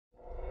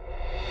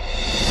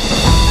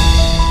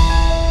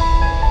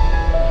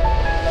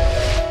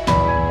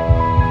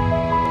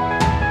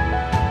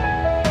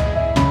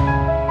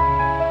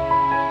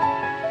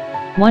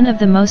One of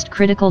the most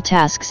critical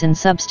tasks in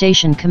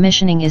substation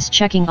commissioning is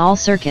checking all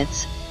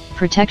circuits,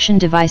 protection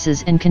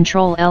devices and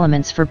control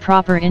elements for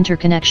proper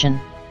interconnection.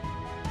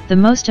 The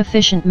most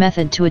efficient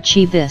method to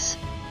achieve this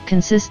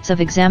consists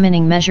of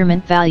examining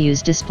measurement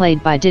values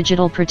displayed by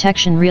digital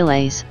protection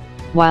relays,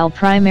 while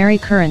primary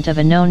current of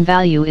a known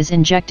value is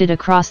injected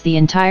across the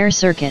entire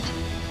circuit.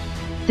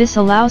 This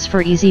allows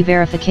for easy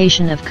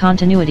verification of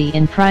continuity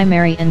in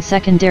primary and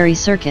secondary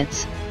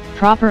circuits,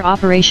 proper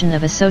operation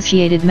of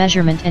associated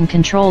measurement and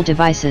control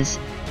devices,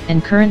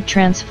 and current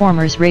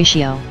transformers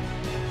ratio.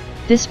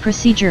 This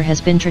procedure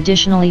has been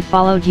traditionally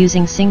followed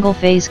using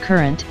single-phase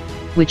current,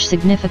 which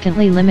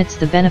significantly limits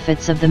the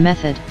benefits of the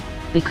method,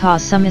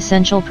 because some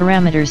essential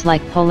parameters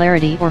like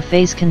polarity or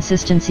phase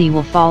consistency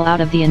will fall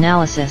out of the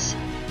analysis,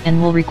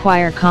 and will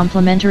require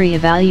complementary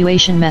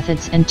evaluation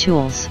methods and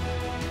tools.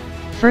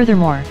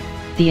 Furthermore,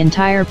 the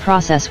entire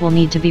process will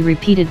need to be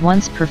repeated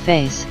once per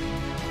phase.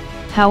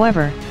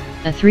 However,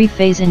 a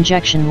three-phase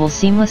injection will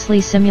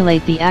seamlessly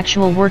simulate the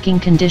actual working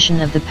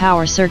condition of the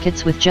power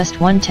circuits with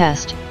just one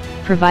test,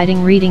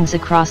 providing readings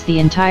across the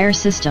entire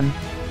system,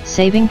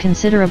 saving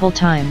considerable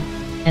time,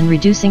 and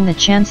reducing the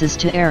chances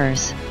to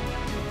errors.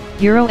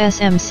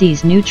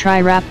 EuroSMC's new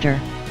TriRaptor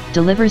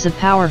delivers a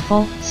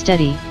powerful,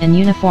 steady, and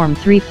uniform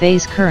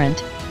three-phase current,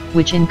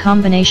 which in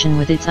combination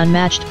with its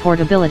unmatched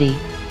portability,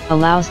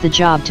 allows the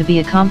job to be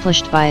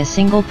accomplished by a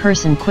single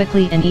person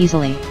quickly and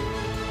easily.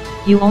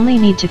 You only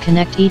need to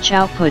connect each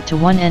output to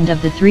one end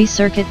of the three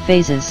circuit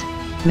phases,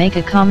 make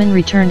a common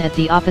return at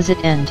the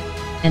opposite end,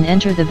 and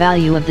enter the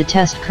value of the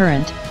test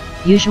current,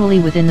 usually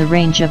within the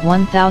range of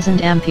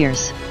 1000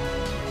 amperes.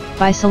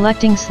 By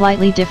selecting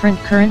slightly different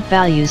current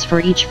values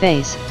for each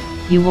phase,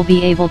 you will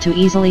be able to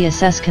easily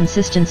assess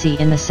consistency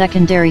in the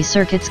secondary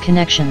circuit's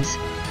connections,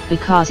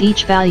 because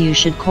each value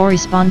should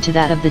correspond to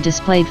that of the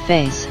displayed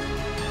phase.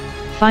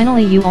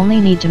 Finally, you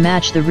only need to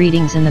match the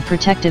readings in the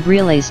protective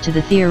relays to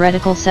the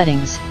theoretical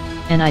settings,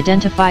 and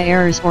identify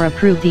errors or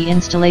approve the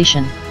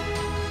installation.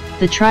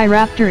 The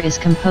TriRaptor is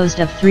composed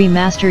of 3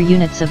 master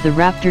units of the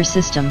Raptor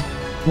system,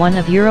 one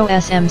of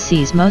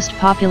EuroSMC's most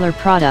popular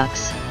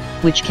products,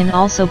 which can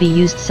also be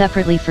used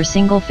separately for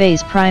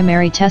single-phase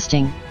primary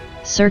testing,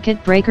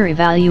 circuit breaker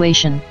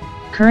evaluation,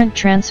 current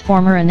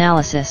transformer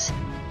analysis,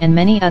 and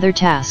many other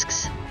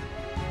tasks.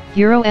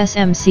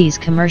 EuroSMC's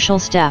commercial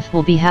staff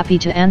will be happy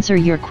to answer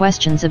your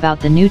questions about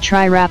the new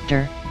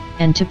TriRaptor,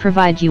 and to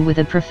provide you with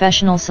a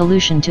professional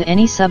solution to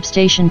any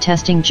substation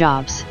testing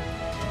jobs.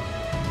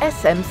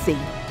 SMC,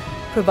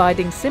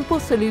 providing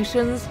simple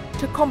solutions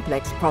to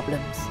complex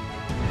problems.